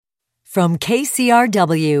From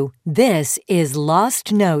KCRW, this is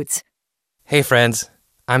Lost Notes. Hey friends,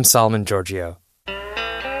 I'm Solomon Giorgio.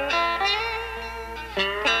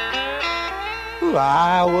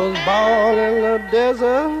 I was born in the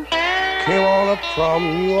desert, came on up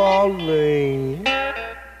from New Orleans.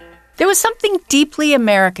 There was something deeply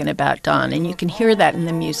American about Don, and you can hear that in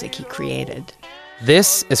the music he created.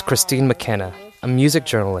 This is Kristine McKenna, a music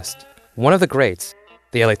journalist, one of the greats.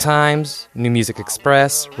 The LA Times, New Music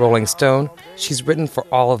Express, Rolling Stone. She's written for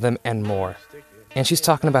all of them and more. And she's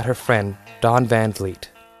talking about her friend, Don Van Vliet.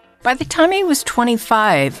 By the time he was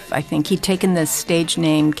 25, I think, he'd taken the stage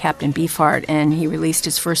name Captain Beefheart, and he released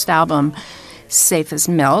his first album, Safe as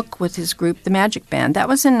Milk, with his group, The Magic Band. That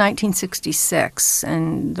was in 1966,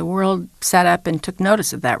 and the world sat up and took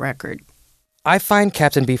notice of that record. I find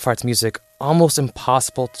Captain Beefheart's music almost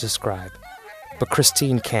impossible to describe, but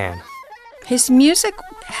Kristine can. His music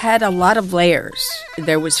had a lot of layers.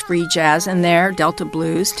 There was free jazz in there, Delta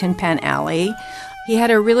blues, Tin Pan Alley. He had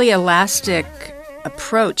a really elastic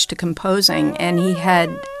approach to composing, and he had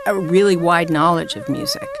a really wide knowledge of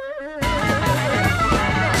music.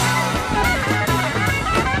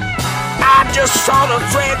 I just saw the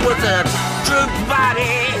thread with a drooped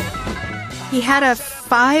body. He had a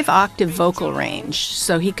 5-octave vocal range,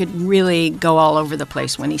 so he could really go all over the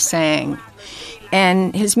place when he sang.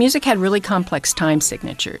 And his music had really complex time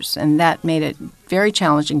signatures, and that made it very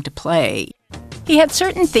challenging to play. He had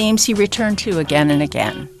certain themes he returned to again and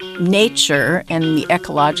again. Nature and the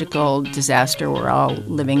ecological disaster we're all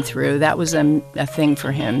living through, that was a thing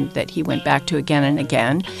for him that he went back to again and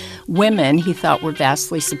again. Women, he thought, were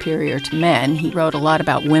vastly superior to men. He wrote a lot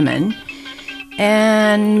about women.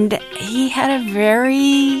 And he had a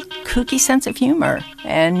very kooky sense of humor,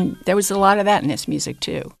 and there was a lot of that in his music,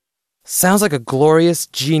 too. Sounds like a glorious,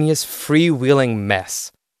 genius, freewheeling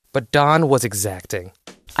mess. But Don was exacting.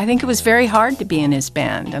 I think it was very hard to be in his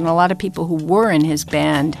band, and a lot of people who were in his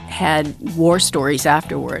band had war stories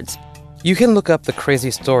afterwards. You can look up the crazy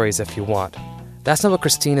stories if you want. That's not what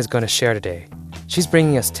Kristine is going to share today. She's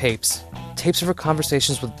bringing us tapes of her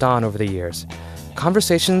conversations with Don over the years.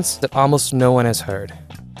 Conversations that almost no one has heard.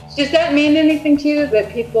 Does that mean anything to you,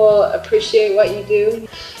 that people appreciate what you do?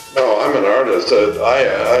 No, I'm an artist.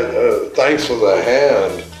 Thanks for the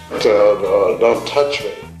hand. Don't touch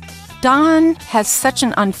me. Don has such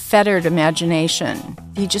an unfettered imagination.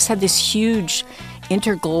 He just had this huge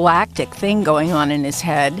intergalactic thing going on in his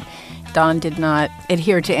head. Don did not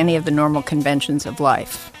adhere to any of the normal conventions of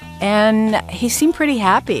life. And he seemed pretty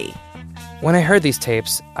happy. When I heard these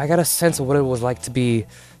tapes, I got a sense of what it was like to be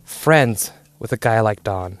friends with a guy like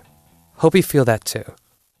Don. Hope you feel that too.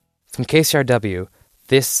 From KCRW,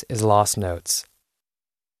 this is Lost Notes.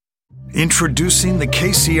 Introducing the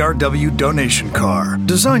KCRW donation car,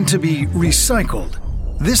 designed to be recycled.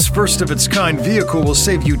 This first-of-its-kind vehicle will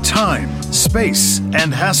save you time, space,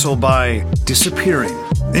 and hassle by disappearing.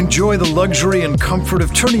 Enjoy the luxury and comfort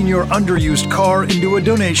of turning your underused car into a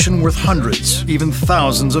donation worth hundreds, even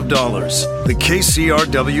thousands of dollars. The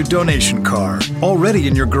KCRW donation car, already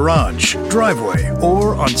in your garage, driveway,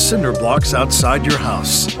 or on cinder blocks outside your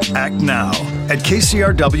house. Act now at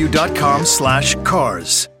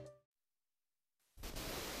kcrw.com/cars.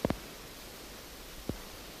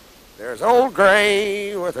 There's old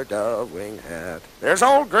Gray with her dove-wing hat. There's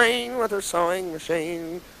old Green with her sewing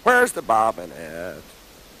machine. Where's the bobbin at?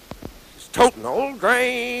 She's toting old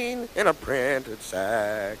Grain in a printed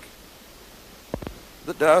sack.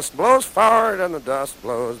 The dust blows forward and the dust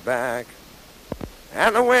blows back.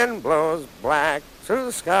 And the wind blows black through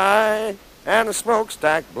the sky. And the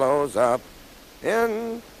smokestack blows up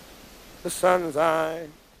in the sun's eye.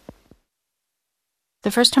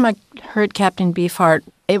 The first time I heard Captain Beefheart,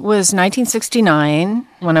 it was 1969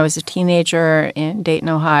 when I was a teenager in Dayton,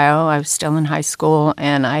 Ohio. I was still in high school,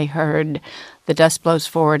 and I heard The Dust Blows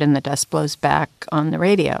Forward and The Dust Blows Back on the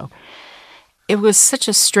radio. It was such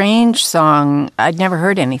a strange song. I'd never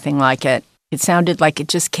heard anything like it. It sounded like it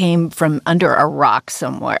just came from under a rock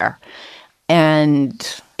somewhere.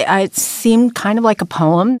 And it seemed kind of like a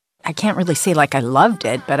poem. I can't really say like I loved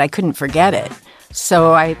it, but I couldn't forget it.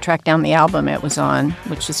 So I tracked down the album it was on,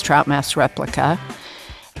 which is Troutmass Replica.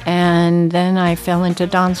 And then I fell into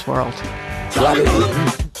Don's world. Floppy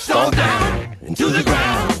boot, stomp down into the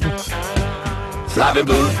ground. Floppy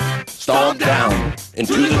boot, stomp down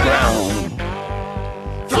into the ground.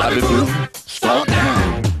 Floppy boot, stomp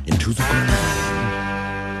down into the ground.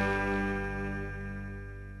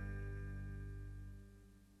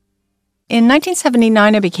 In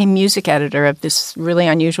 1979, I became music editor of this really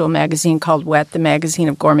unusual magazine called Wet, the magazine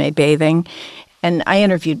of gourmet bathing. And I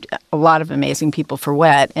interviewed a lot of amazing people for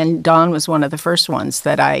Wet, and Don was one of the first ones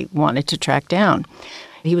that I wanted to track down.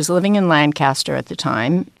 He was living in Lancaster at the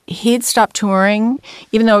time. He had stopped touring,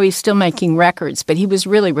 even though he was still making records, but he was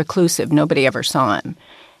really reclusive. Nobody ever saw him.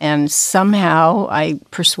 And somehow I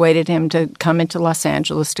persuaded him to come into Los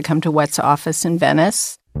Angeles, to come to Wet's office in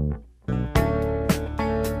Venice.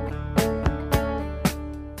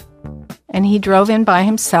 And he drove in by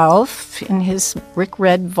himself in his brick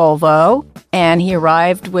red Volvo, and he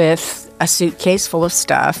arrived with a suitcase full of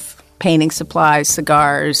stuff, painting supplies,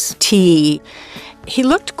 cigars, tea. He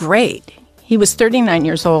looked great. He was 39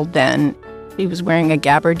 years old then. He was wearing a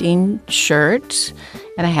gabardine shirt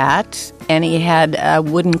and a hat, and he had a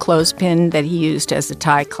wooden clothespin that he used as a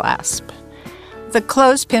tie clasp. The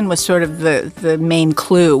clothespin was sort of the main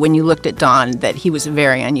clue when you looked at Don that he was a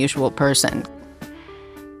very unusual person.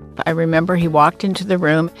 I remember he walked into the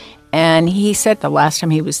room, and he said the last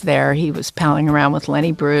time he was there, he was palling around with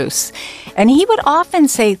Lenny Bruce. And he would often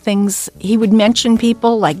say things, he would mention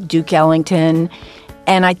people like Duke Ellington,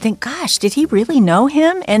 and I'd think, gosh, did he really know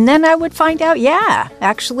him? And then I would find out, yeah,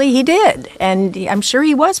 actually he did. And I'm sure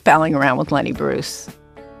he was palling around with Lenny Bruce.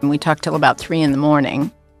 And we talked till about 3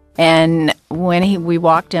 a.m. And when we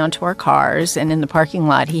walked down to our cars, and in the parking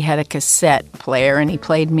lot, he had a cassette player, and he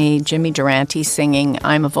played me Jimmy Durante singing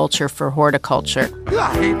I'm a Vulture for Horticulture.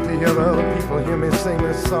 I hate to hear other people hear me sing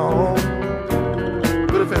this song,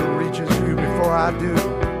 but if it reaches you before I do,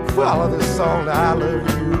 follow this song that I love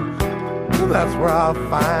you, and that's where I'll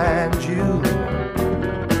find you.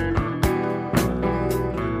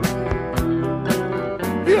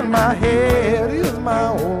 In my head is my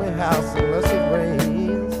only house unless it rains.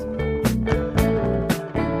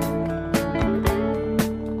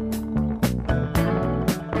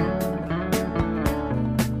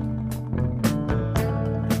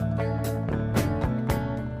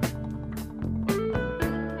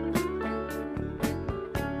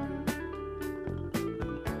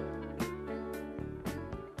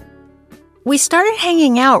 We started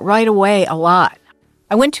hanging out right away a lot.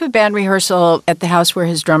 I went to a band rehearsal at the house where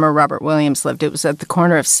his drummer Robert Williams lived. It was at the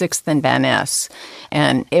corner of 6th and Van Ness.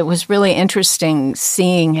 And it was really interesting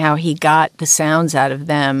seeing how he got the sounds out of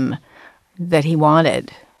them that he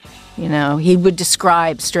wanted. You know, he would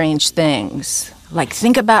describe strange things. Like,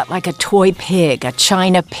 think about like a toy pig, a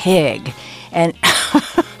China pig, and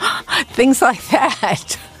things like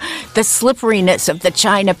that. The slipperiness of the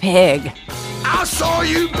China pig. I saw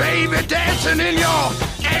you, baby, dancing in your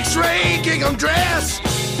X-ray gingham dress.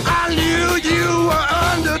 I knew you were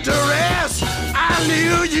under duress. I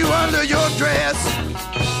knew you under your dress.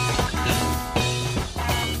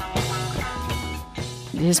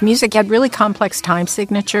 His music had really complex time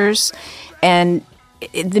signatures, and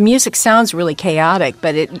the music sounds really chaotic,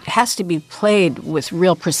 but it has to be played with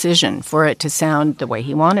real precision for it to sound the way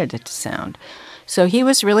he wanted it to sound. So he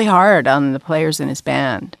was really hard on the players in his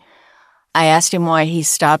band. I asked him why he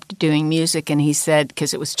stopped doing music, and he said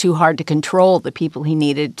because it was too hard to control the people he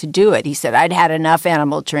needed to do it. He said, I'd had enough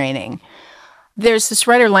animal training. There's this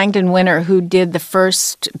writer, Langdon Winter, who did the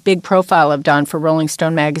first big profile of Don for Rolling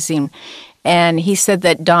Stone magazine, and he said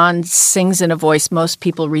that Don sings in a voice most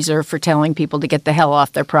people reserve for telling people to get the hell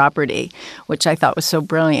off their property, which I thought was so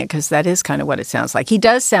brilliant because that is kind of what it sounds like. He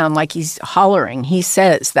does sound like he's hollering. He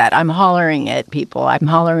says that, I'm hollering at people. I'm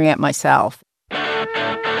hollering at myself.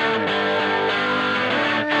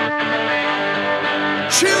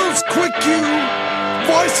 Chills quick you,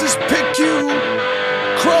 voices pick you,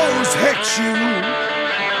 crows hex you.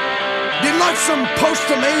 Deluxem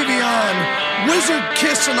postum avion, wizard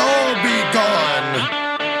kiss and all be gone.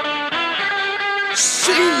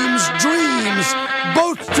 Seems, dreams,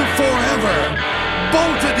 boats to forever,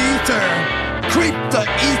 bolted ether, creep the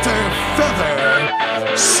ether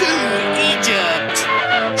feather. Sue Egypt,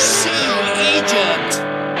 sue Egypt.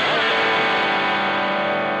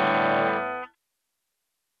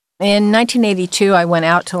 In 1982, I went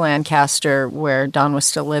out to Lancaster where Don was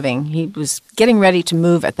still living. He was getting ready to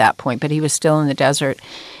move at that point, but he was still in the desert.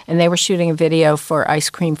 And they were shooting a video for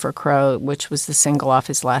Ice Cream for Crow, which was the single off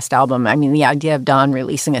his last album. I mean, the idea of Don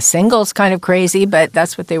releasing a single is kind of crazy, but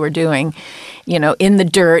that's what they were doing. You know, in the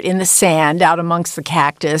dirt, in the sand, out amongst the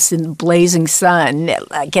cactus, in the blazing sun,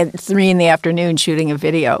 like at 3 p.m. shooting a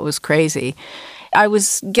video. It was crazy. I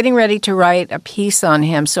was getting ready to write a piece on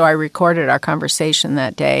him, so I recorded our conversation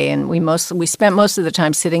that day, and we spent most of the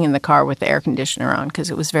time sitting in the car with the air conditioner on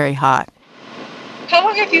because it was very hot. How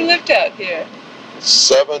long have you lived out here?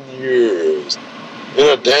 7 years. In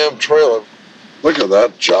a damn trailer. Look at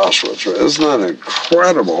that Joshua trailer. Isn't that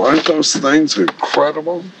incredible? Aren't those things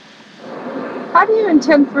incredible? How do you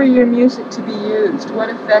intend for your music to be used? What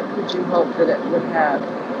effect would you hope that it would have?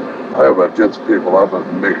 I hope it gets people up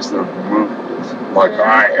and makes them move like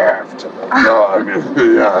I have to. No, I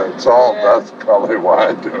mean, yeah, it's all, that's probably why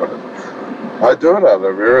I do it. I do it out of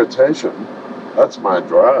irritation. That's my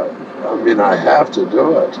drive. I mean, I have to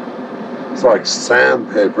do it. It's like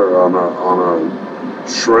sandpaper on a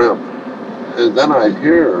shrimp. And then I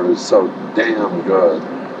hear is so damn good.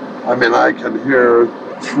 I mean, I can hear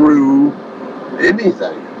through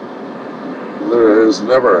anything. There is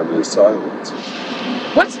never any silence.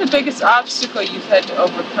 What's the biggest obstacle you've had to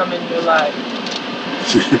overcome in your life?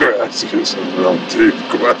 You're asking some real deep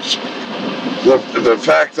question. The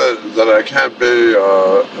fact that I can't be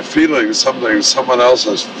feeling something someone else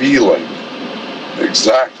is feeling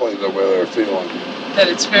exactly the way they're feeling. That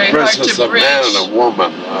it's very hard to bridge. For instance, a man and a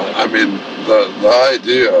woman. I mean, the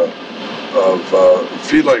idea of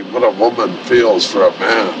feeling what a woman feels for a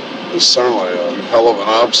man is certainly a hell of an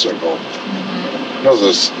obstacle. Because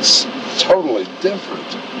it's totally different.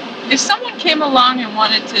 If someone came along and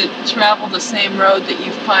wanted to travel the same road that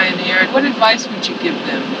you've pioneered, what advice would you give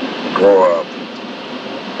them? Grow up.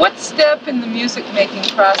 What step in the music-making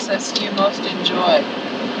process do you most enjoy?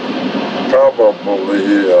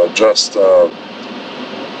 Probably just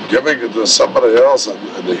giving it to somebody else and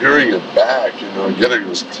hearing it back, getting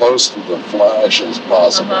as close to the flash as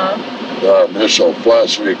possible. The initial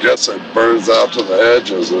flash, if it burns out to the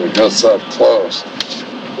edges and it gets that close.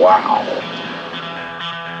 Wow.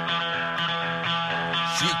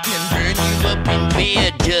 She can burn you up in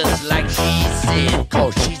bed just like she said,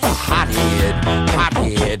 'cause she's a hothead,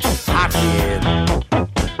 hothead, hothead.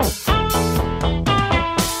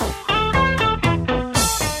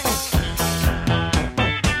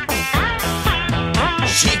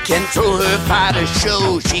 She can throw her fight a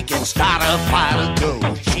show, she can start a fight to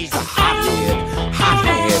go. She's a hothead,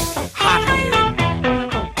 hothead, hothead.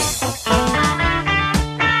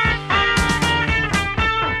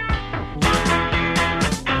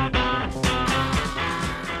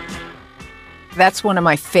 That's one of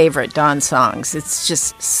my favorite Don songs. It's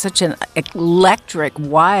just such an electric,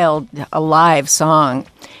 wild, alive song.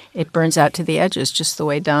 It burns out to the edges just the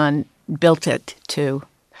way Don built it to.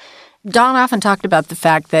 Don often talked about the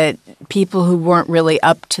fact that people who weren't really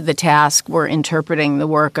up to the task were interpreting the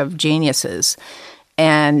work of geniuses,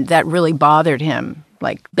 and that really bothered him,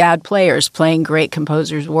 like bad players playing great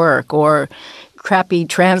composers' work or crappy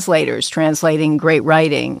translators translating great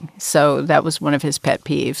writing. So that was one of his pet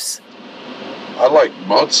peeves. I like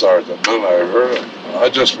Mozart the minute I heard it. I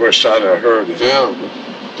just wish I'd have heard him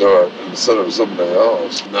do it instead of somebody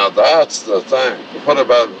else. Now that's the thing. What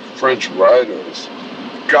about French writers?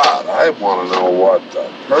 God, I want to know what the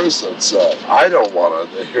person said. I don't want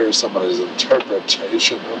to hear somebody's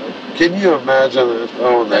interpretation of it. Can you imagine it?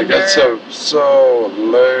 Oh, they get so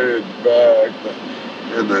laid back,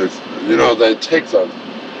 and they take the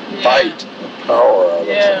bite, the power out of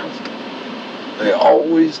it. They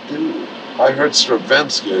always do. I heard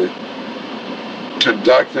Stravinsky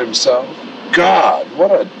conduct himself. God, what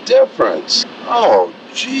a difference. Oh,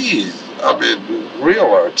 geez. I mean, real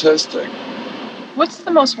artistic. What's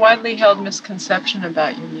the most widely held misconception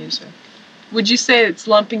about your music? Would you say it's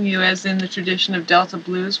lumping you as in the tradition of Delta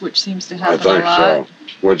blues, which seems to happen a lot? I think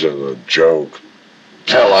so, which is a joke.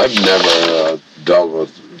 Hell, I've never dealt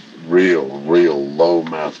with real low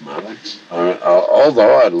mathematics.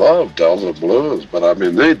 Although I love Delta blues, but I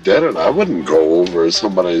mean, they did it. I wouldn't go over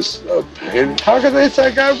somebody's pain. How could they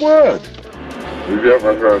think I would? Have you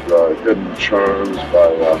ever heard Hidden Charms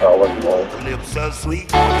by Howlin' Wolf? Her lips are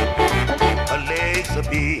sweet, her legs are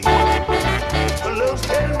big, her looks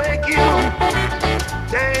can make you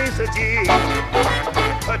dance a jig.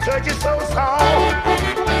 Her touch is so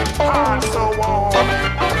soft, heart so warm.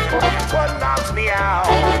 What knocks me out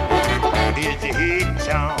is the hidden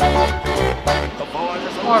charm.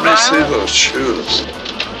 Let me see those shoes.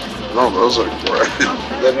 No, those are great.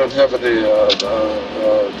 They don't have any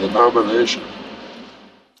denomination.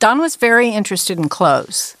 Don was very interested in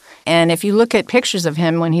clothes. And if you look at pictures of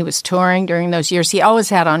him when he was touring during those years, he always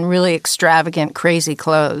had on really extravagant, crazy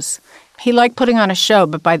clothes. He liked putting on a show,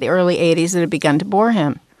 but by the early 80s, it had begun to bore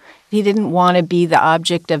him. He didn't want to be the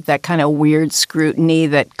object of that kind of weird scrutiny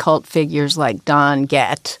that cult figures like Don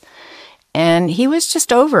get. And he was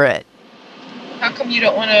just over it. How come you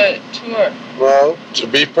don't want to tour? Well, to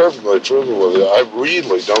be perfectly truthful with you, I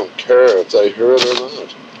really don't care if they hear it or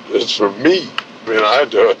not. It's for me. I mean, I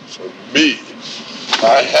do it for me.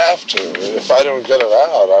 I have to. If I don't get it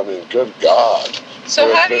out, I mean, good God.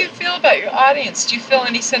 So how do you feel about your audience? Do you feel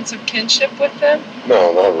any sense of kinship with them?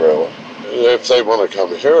 No, not really. If they want to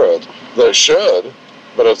come hear it, they should.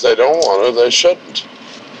 But if they don't want to, they shouldn't.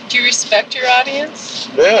 Do you respect your audience?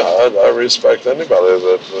 Yeah, I respect anybody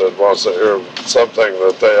that wants to hear something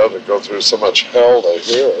that they had to go through so much hell to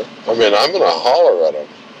hear. I mean, I'm going to holler at them.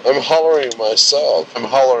 I'm hollering at myself. I'm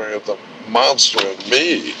hollering at the monster in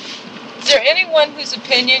me. Is there anyone whose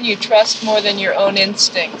opinion you trust more than your own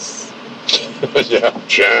instincts? Yeah,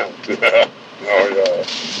 Jan. Yeah. Oh, yeah.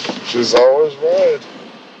 She's always right.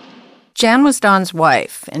 Jan was Don's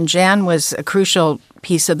wife, and Jan was a crucial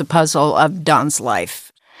piece of the puzzle of Don's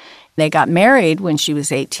life. They got married when she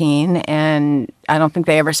was 18, and I don't think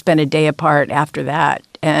they ever spent a day apart after that.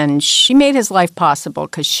 And she made his life possible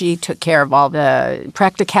because she took care of all the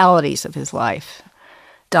practicalities of his life.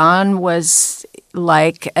 Don was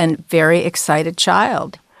like a very excited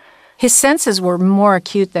child. His senses were more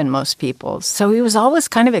acute than most people's, so he was always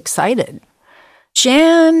kind of excited.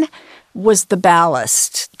 Jan was the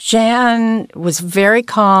ballast. Jan was very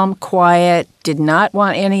calm, quiet, did not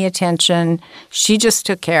want any attention. She just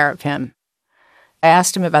took care of him. I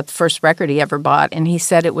asked him about the first record he ever bought, and he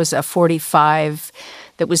said it was a 45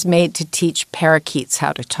 that was made to teach parakeets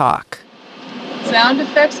how to talk. Sound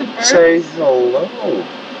effects of birds? Say hello.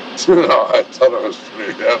 No, I thought it was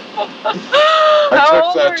pretty good. I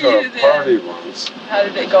took that to a party once. How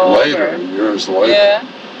did it go later, over? Years later. Yeah.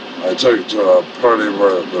 I took it to a party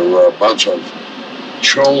where there were a bunch of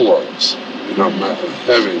cholos,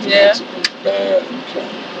 heavy, bad,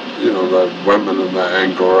 the women in the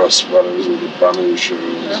Angora sweaters with the bunny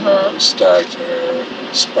shoes, and stacked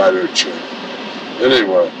hair, spider chick.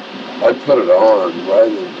 Anyway, I put it on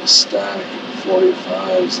right in the stack of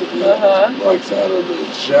 45s like that, and they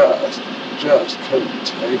just couldn't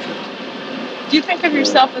take it. Do you think of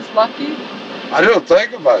yourself as lucky? I don't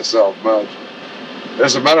think of myself much.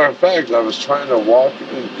 As a matter of fact, I was trying to walk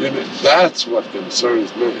in. That's what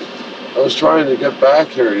concerns me. I was trying to get back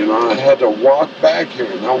here, I had to walk back here.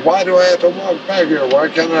 Now, why do I have to walk back here? Why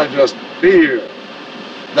can't I just be here?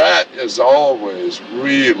 That has always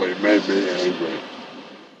really made me angry.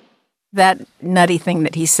 That nutty thing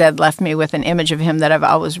that he said left me with an image of him that I've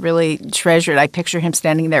always really treasured. I picture him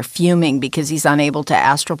standing there fuming because he's unable to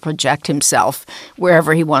astral project himself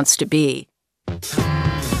wherever he wants to be.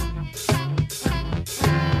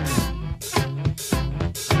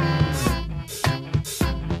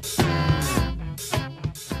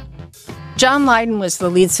 John Lydon was the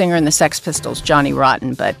lead singer in the Sex Pistols, Johnny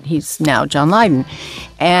Rotten, but he's now John Lydon.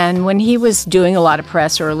 And when he was doing a lot of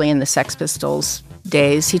press early in the Sex Pistols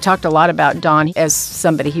days, he talked a lot about Don as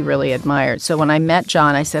somebody he really admired. So when I met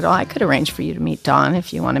John, I said, I could arrange for you to meet Don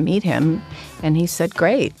if you want to meet him. And he said,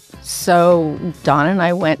 great. So Don and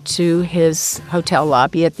I went to his hotel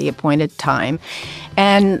lobby at the appointed time,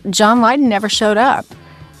 and John Lydon never showed up.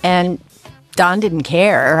 And Don didn't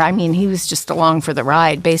care. I mean, he was just along for the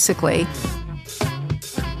ride, basically.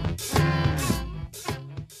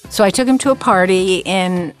 So I took him to a party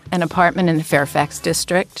in an apartment in the Fairfax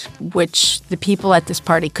district, which the people at this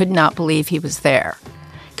party could not believe he was there.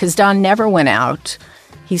 Because Don never went out.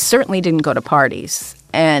 He certainly didn't go to parties.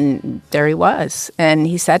 And there he was. And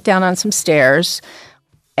he sat down on some stairs,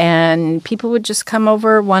 and people would just come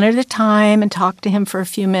over one at a time and talk to him for a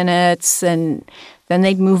few minutes, and then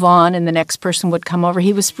they'd move on, and the next person would come over.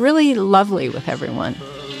 He was really lovely with everyone.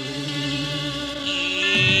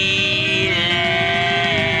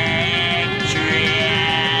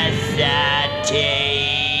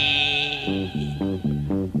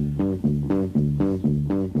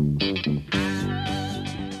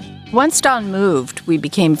 Once Don moved, we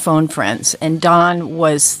became phone friends, and Don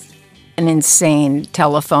was an insane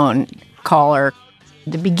telephone caller.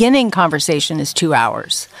 The beginning conversation is 2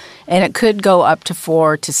 hours, and it could go up to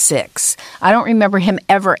 4 to 6. I don't remember him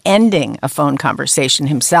ever ending a phone conversation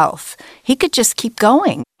himself. He could just keep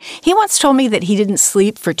going. He once told me that he didn't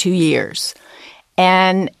sleep for 2 years.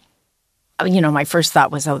 And, my first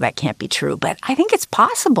thought was, that can't be true. But I think it's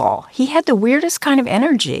possible. He had the weirdest kind of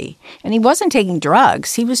energy, and he wasn't taking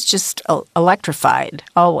drugs. He was just electrified,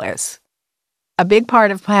 always. A big part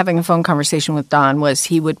of having a phone conversation with Don was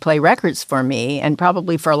he would play records for me, and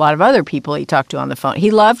probably for a lot of other people he talked to on the phone. He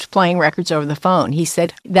loved playing records over the phone. He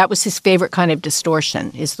said that was his favorite kind of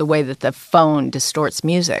distortion, is the way that the phone distorts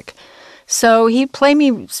music. So he'd play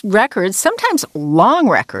me records, sometimes long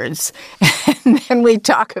records, and then we'd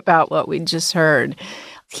talk about what we'd just heard.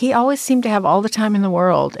 He always seemed to have all the time in the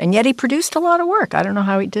world, and yet he produced a lot of work. I don't know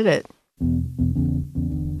how he did it.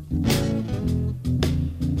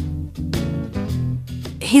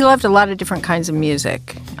 He loved a lot of different kinds of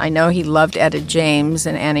music. I know he loved Etta James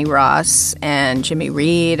and Annie Ross and Jimmy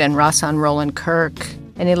Reed and Rahsaan Roland Kirk,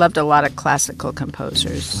 and he loved a lot of classical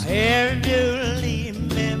composers.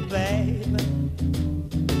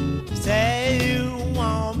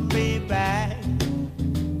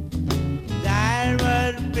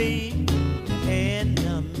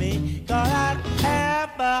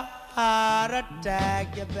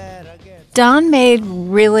 Don made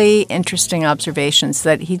really interesting observations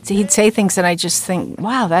that he'd say things and I just think,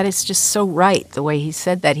 wow, that is just so right, the way he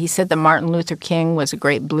said that. He said that Martin Luther King was a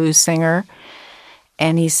great blues singer,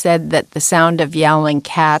 and he said that the sound of yowling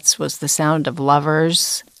cats was the sound of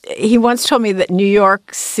lovers. He once told me that New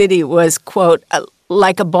York City was, quote,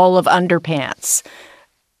 like a bowl of underpants.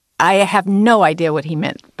 I have no idea what he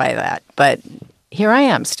meant by that, but here I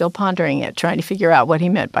am, still pondering it, trying to figure out what he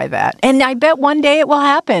meant by that. And I bet one day it will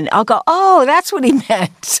happen. I'll go, oh, that's what he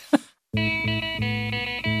meant.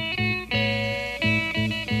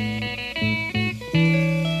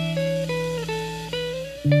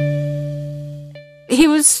 He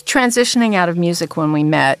was transitioning out of music when we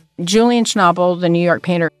met. Julian Schnabel, the New York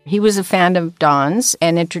painter, he was a fan of Don's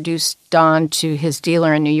and introduced Don to his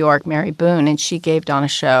dealer in New York, Mary Boone, and she gave Don a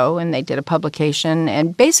show, and they did a publication.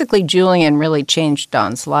 And basically, Julian really changed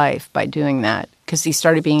Don's life by doing that because he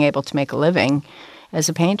started being able to make a living as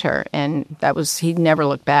a painter, and he never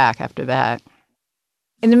looked back after that.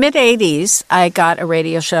 In the mid-'80s, I got a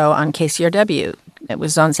radio show on KCRW. It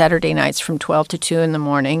was on Saturday nights from 12 to 2 in the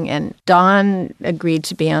morning, and Don agreed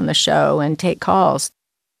to be on the show and take calls.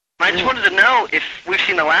 I just wanted to know if we've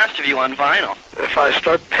seen the last of you on vinyl. If I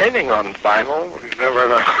start painting on vinyl, you never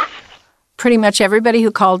know. Pretty much everybody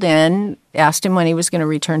who called in asked him when he was going to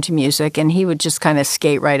return to music, and he would just kind of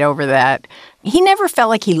skate right over that. He never felt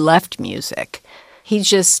like he left music. He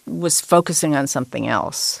just was focusing on something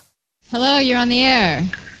else. Hello, you're on the air.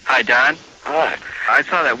 Hi, Don. Hi. I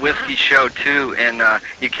saw that whiskey show, too, and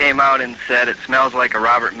you came out and said it smells like a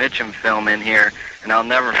Robert Mitchum film in here, and I'll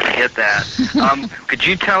never forget that. Could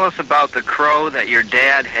you tell us about the crow that your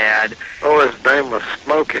dad had? Oh, his name was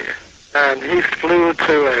Smokey, and he flew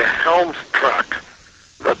to a Helms truck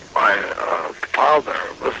that my father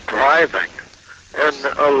was driving, and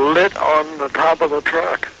lit on the top of the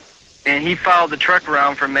truck. And he followed the truck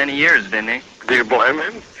around for many years, didn't he? Do you blame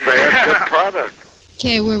him? They had good product.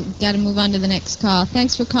 Okay, we've got to move on to the next call.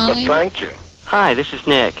 Thanks for calling. Well, thank you. Hi, this is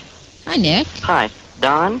Nick. Hi, Nick. Hi.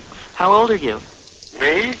 Don, how old are you?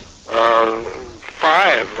 Me?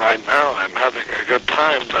 5 right now. I'm having a good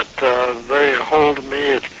time, but they hold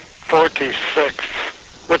me at 46,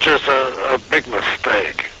 which is a big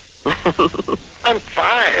mistake. I'm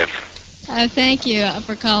 5. Thank you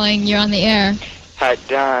for calling. You're on the air. Hi,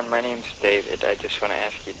 Don. My name's David. I just want to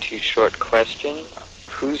ask you 2 short questions.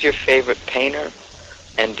 Who's your favorite painter,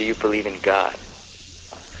 and do you believe in God?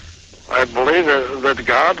 I believe that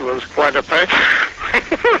God was quite a painter.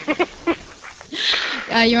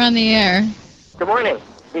 You're on the air. Good morning.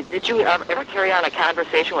 Did you ever carry on a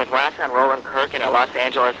conversation with Rosson Roland Kirk in a Los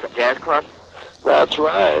Angeles jazz club? That's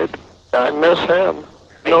right. I miss him.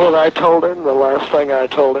 You know what I told him, the last thing I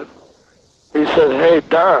told him? He said, hey,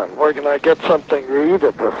 Don, where can I get something to eat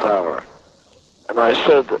at this hour? And I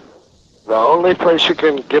said, the only place you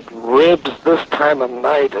can get ribs this time of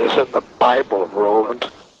night is in the Bible,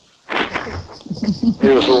 Roland. He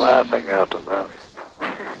was laughing after that.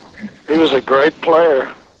 He was a great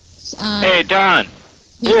player. Hey, Don.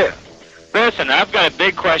 Yeah. Listen, I've got a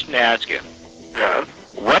big question to ask you. Yeah?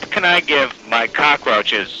 What can I give my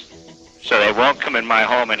cockroaches so they won't come in my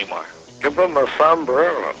home anymore? Give them a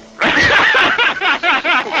sombrero.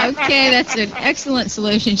 Okay, that's an excellent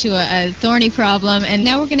solution to a thorny problem. And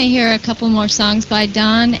now we're going to hear a couple more songs by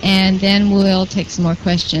Don, and then we'll take some more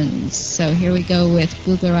questions. So here we go with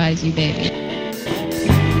Booglerize You Baby.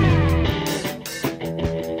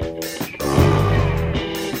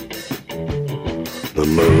 The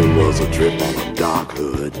moon was a drip on a dark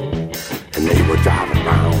hood, and they were driving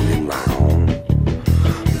round and round.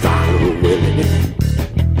 Vinyl Willie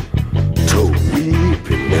told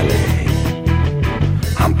Weeping Nellie,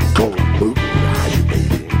 I'm gonna booglerize you,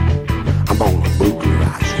 baby. I'm gonna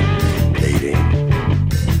booglerize you, lady.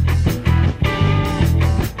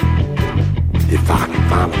 If I can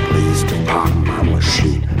find a place to park my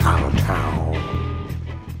machine out of town.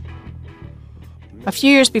 A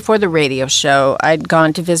few years before the radio show, I'd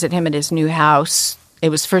gone to visit him at his new house. It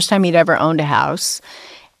was the first time he'd ever owned a house,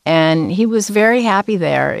 and he was very happy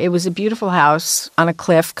there. It was a beautiful house on a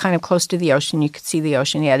cliff kind of close to the ocean. You could see the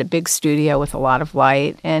ocean. He had a big studio with a lot of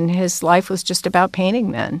light, and his life was just about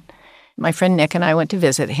painting then. My friend Nick and I went to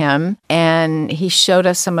visit him, and he showed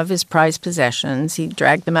us some of his prized possessions. He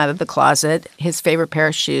dragged them out of the closet, his favorite pair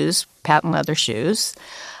of shoes, patent leather shoes,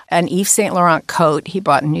 an Yves Saint Laurent coat he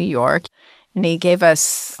bought in New York, and he gave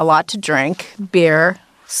us a lot to drink, beer,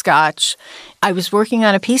 scotch. I was working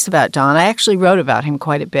on a piece about Don. I actually wrote about him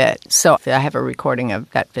quite a bit, so I have a recording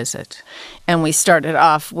of that visit. And we started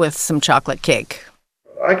off with some chocolate cake.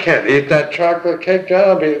 I can't eat that chocolate cake,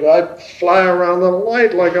 John. I'd fly around the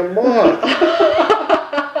light like a moth.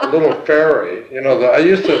 A little fairy. You know, I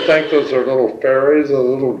used to think those are little fairies, the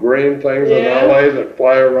little green things in L.A. that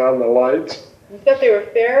fly around the lights. You thought they were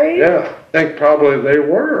fairies? Yeah, I think probably they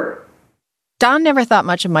were. Don never thought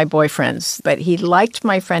much of my boyfriends, but he liked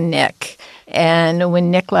my friend Nick. And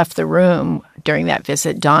when Nick left the room during that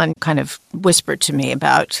visit, Don kind of whispered to me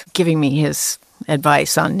about giving me his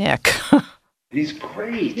advice on Nick. He's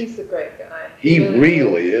great. He's a great guy. He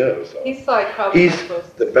really is. He's like probably He's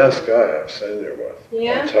the best guy I've seen you with.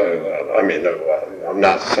 Yeah? I'll tell you that. I mean, I'm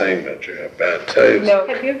not saying that you have bad taste. No.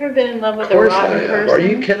 Have you ever been in love with a rotten rotten person? person? Are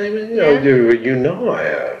you kidding me? You know I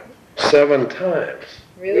have. 7 times.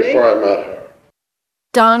 Really? Before I met her.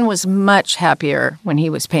 Don was much happier when he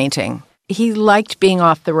was painting. He liked being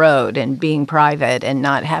off the road and being private and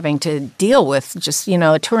not having to deal with just,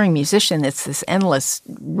 a touring musician. It's this endless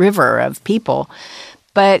river of people.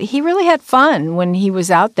 But he really had fun when he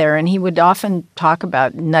was out there, and he would often talk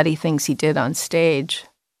about nutty things he did on stage.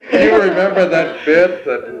 Do you remember that bit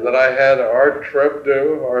that I had Art Tripp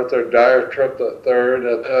do, Arthur Dyer Tripp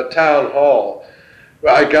III, at Town Hall?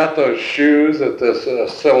 I got those shoes at this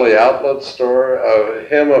silly outlet store,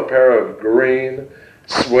 him a pair of green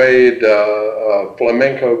suede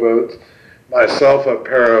flamenco boots, myself a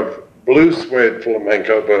pair of blue suede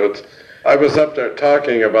flamenco boots. I was up there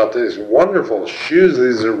talking about these wonderful shoes,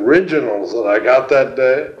 these originals that I got that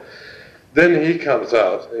day. Then he comes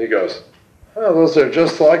out and he goes, "Oh, those are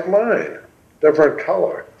just like mine, different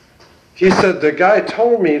color." He said, "The guy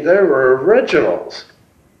told me they were originals."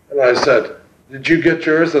 And I said, "Did you get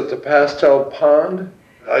yours at the Pastel Pond?"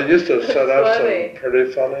 I used to set up some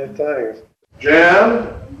pretty funny things. Jan,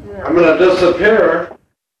 I'm going to disappear.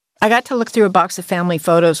 I got to look through a box of family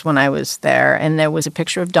photos when I was there, and there was a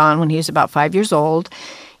picture of Don when he was about 5 years old.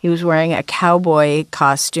 He was wearing a cowboy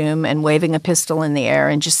costume and waving a pistol in the air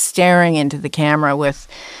and just staring into the camera with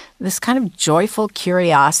this kind of joyful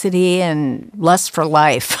curiosity and lust for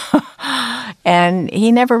life. And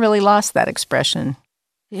he never really lost that expression.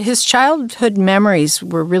 His childhood memories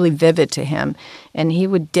were really vivid to him, and he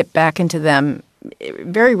would dip back into them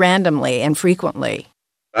very randomly and frequently.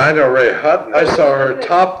 Ina Ray Hutton, I saw her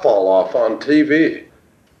top fall off on TV.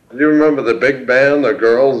 Do you remember the big band, the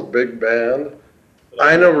girls' big band?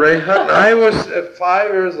 Ina Ray Hutton. I was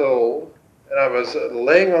 5 years old, and I was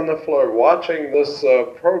laying on the floor watching this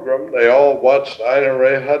program. They all watched Ina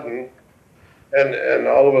Ray Hutton, and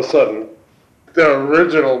all of a sudden, the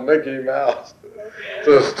original Mickey Mouse,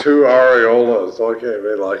 just 2 areolas looking at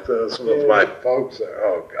me like this with my folks there.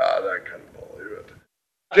 Oh, God, I couldn't believe it.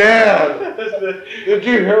 Jan! Did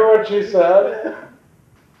you hear what she said?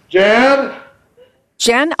 Jan?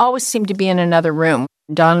 Jan always seemed to be in another room.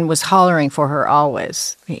 Don was hollering for her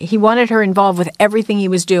always. He wanted her involved with everything he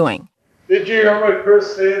was doing. Did you hear what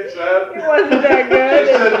Kristine said? It wasn't that good.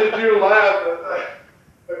 She said, "Did you laugh?"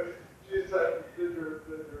 She said, did your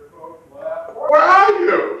folks laugh? Where are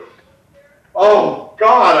you? Oh,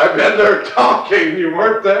 God, I've been there talking. You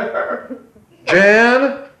weren't there.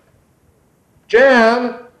 Jan?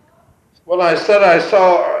 Jan? When I said I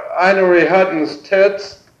saw Ina Ray Hutton's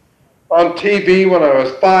tits on TV when I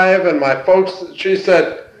was 5, and my folks, she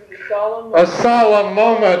said, "A solemn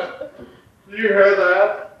moment." Do you hear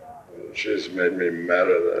that? She's made me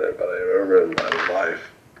madder than anybody ever in my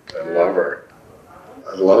life. I love her.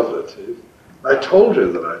 I love to tease. I told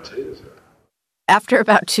you that I tease her. After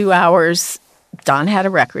about 2 hours, Don had a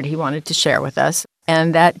record he wanted to share with us.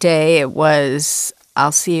 And that day it was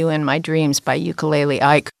 "I'll See You in My Dreams" by Ukulele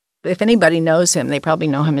Ike. If anybody knows him, they probably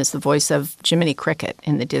know him as the voice of Jiminy Cricket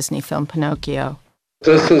in the Disney film Pinocchio.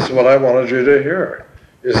 This is what I wanted you to hear.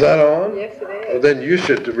 Is that on? Yes, it is. Well, then you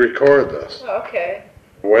should record this. Oh, okay.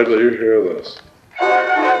 Wait till you hear this.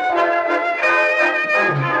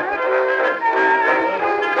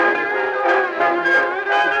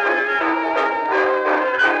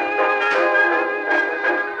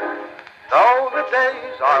 Though the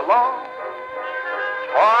days are long,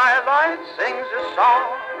 twilight sings a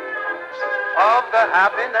song of the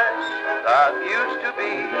happiness that used to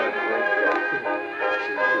be.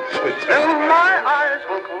 Soon my eyes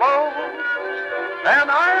will close,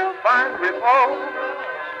 and I'll find repose,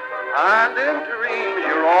 and in dreams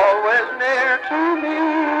you're always near to me.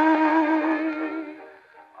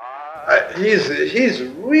 He's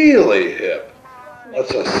really hip.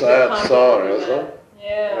 That's a sad song, isn't it?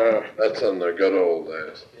 Yeah. That's in the good old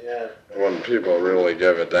days. Yeah. When people really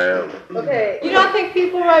give a damn. Okay. You don't think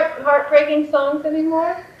people write heartbreaking songs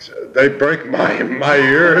anymore? They break my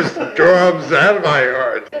ears, drums, and my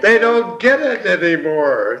heart. They don't get it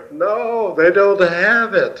anymore. No, they don't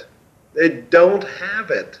have it. They don't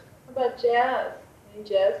have it. How about jazz? Any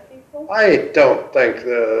jazz people? I don't think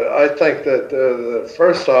I think that,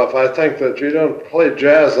 first off, I think that you don't play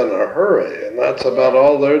jazz in a hurry, and that's about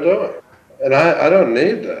all they're doing. And I don't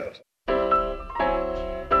need that.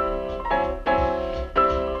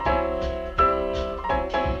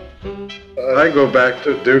 I go back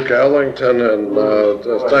to Duke Ellington and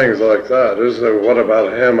things like that. What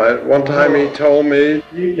about him? One time he told me...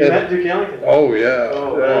 You met Duke Ellington? Oh, yeah.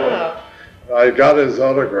 Oh, wow. I got his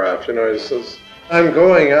autograph. You know, he says, I'm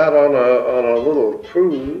going out on a little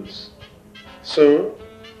cruise soon.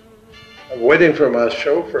 I'm waiting for my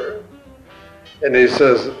chauffeur. And he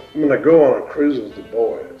says, I'm going to go on a cruise with the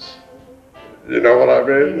boys. You know what I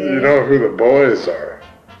mean? You know who the boys are.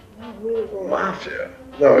 Mafia.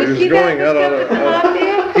 No, he was going out on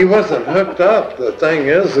a... He wasn't hooked up. The thing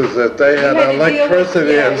is that they had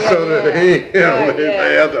electricity and so did he. You know,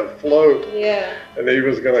 they had to float. Yeah. And he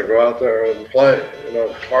was going to go out there and play, you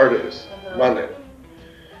know, parties, money.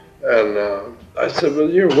 And I said, well,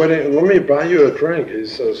 you're waiting, let me buy you a drink. He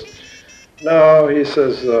says, no, he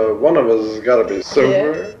says, one of us has got to be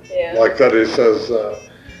sober. Yeah. Like that, he says,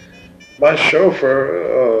 my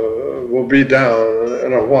chauffeur will be down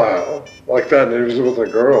in a while. Like that, and he was with a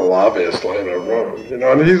girl, obviously, in a room, you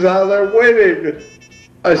know, and he's out there waiting.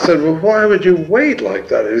 I said, well, why would you wait like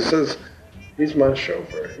that? He says, he's my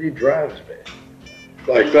chauffeur. He drives me.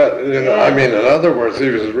 Like that, you know, I mean, in other words, he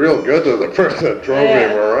was real good to the person that drove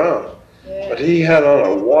him around. But he had on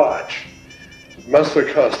a watch. It must have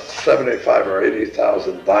cost 75 or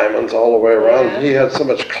 80,000 diamonds all the way around. He had so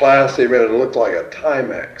much class, he made it look like a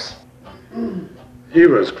Timex. He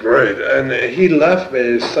was great, and he left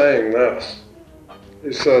me saying this.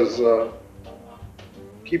 He says,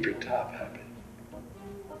 keep your top happy.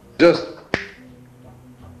 Just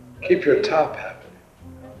keep your top happy.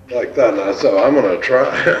 Like that, and I said, I'm going to try,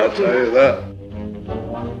 I'll tell you that.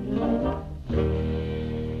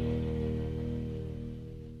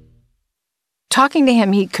 Talking to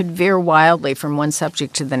him, he could veer wildly from one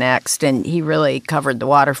subject to the next, and he really covered the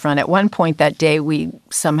waterfront. At one point that day, we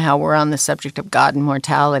somehow were on the subject of God and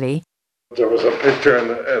mortality. There was a picture, and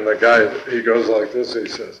the guy, he goes like this, he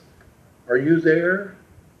says, are you there?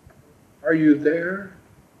 Are you there?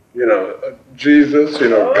 You know, Jesus, you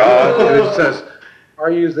know, God. And he says,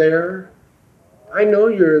 are you there? I know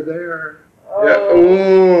you're there. Yeah.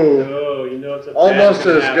 Oh, you know it's a almost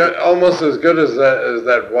as good as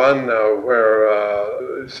that one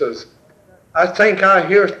where it says, I think I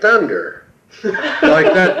hear thunder.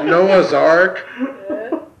 Like that Noah's Ark.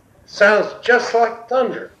 Sounds just like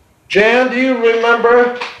thunder. Jan, do you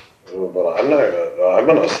remember? Oh, but I'm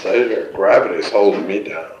gonna stay here. Gravity's holding me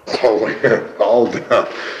down. It's holding it all down.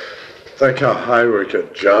 Think how high we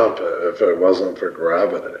could jump if it wasn't for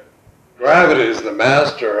gravity. Gravity's the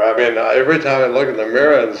master. I mean, every time I look in the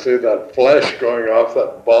mirror and see that flesh going off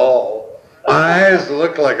that ball, my eyes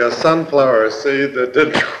look like a sunflower seed that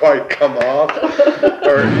didn't quite come off,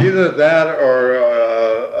 or either that or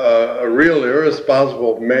a real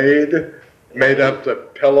irresponsible maid made up the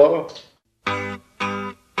pillow.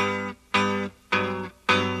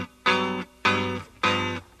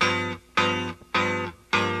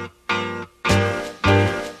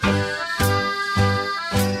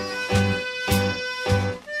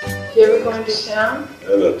 You ever go into town?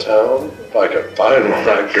 In a town? If I could find one,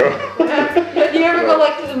 I'd go. Do you ever go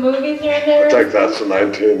like to the movies here and there? I think that's the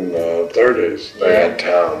 1930s. They had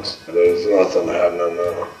towns. There's nothing happening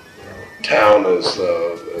now. Town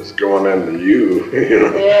is going into you, you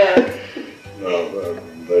know. Yeah. No,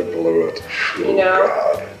 they blew it. Oh, You know,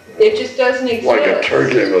 God. it just doesn't exist. Like a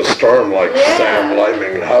turkey in a storm, like Sam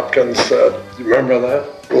Lightning Hopkins said. You remember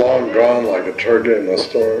that? Long gone like a turkey in a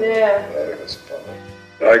storm? Yeah. That was funny.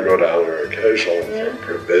 I go down there occasionally for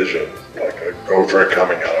provision, like a gopher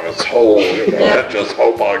coming out of its hole. You know, I just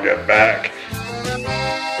hope I'll get back.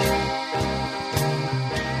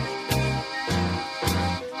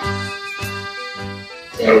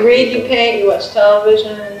 So you read, you paint, you watch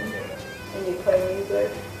television, and you play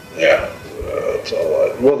music. Yeah, that's all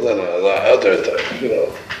right. Well, then the other thing, you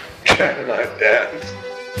know, and I dance.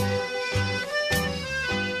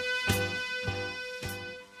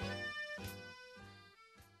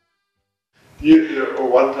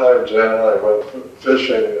 One time, Jan and I went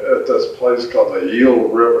fishing at this place called the Eel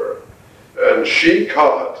River, and she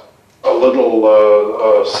caught a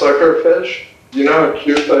little sucker fish. You know how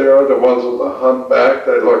cute they are, the ones with the humpback?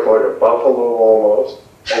 They look like a buffalo almost.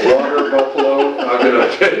 A water buffalo. I mean,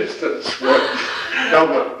 a taste and swim.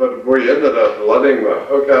 No, but we ended up letting the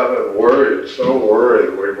hook out and so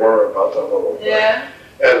worried we were about the little thing. Yeah.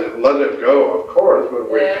 and let it go, of course,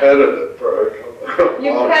 but we petted it for a couple of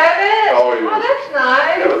You months. pet it? Oh, that's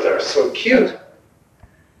nice. yeah, but they're so cute.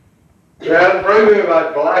 Jan, bring me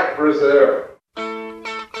my black brassiere.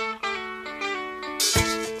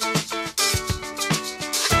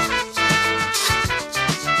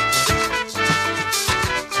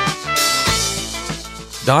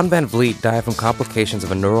 Don Van Vliet died from complications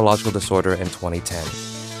of a neurological disorder in 2010.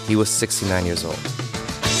 He was 69 years old.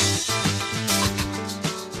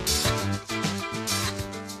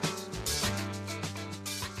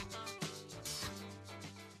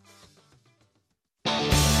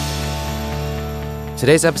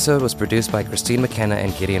 Today's episode was produced by Kristine McKenna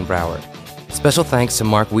and Gideon Broward. Special thanks to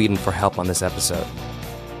Mark Wheaton for help on this episode.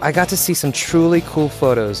 I got to see some truly cool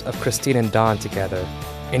photos of Kristine and Don together,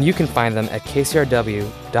 and you can find them at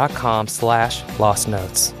kcrw.com/Lost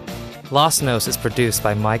Notes. Lost Notes is produced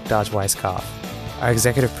by Mike Dodge-Weisskopf. Our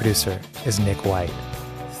executive producer is Nick White.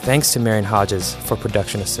 Thanks to Marion Hodges for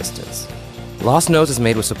production assistance. Lost Notes is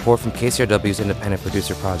made with support from KCRW's Independent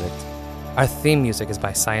Producer Project. Our theme music is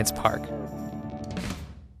by Science Park.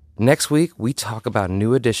 Next week, we talk about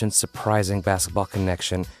New Edition's surprising basketball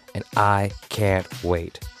connection, and I can't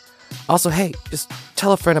wait. Also, hey, just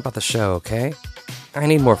tell a friend about the show, okay? I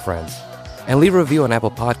need more friends. And leave a review on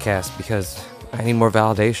Apple Podcasts because I need more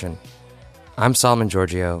validation. I'm Solomon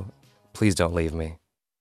Giorgio. Please don't leave me.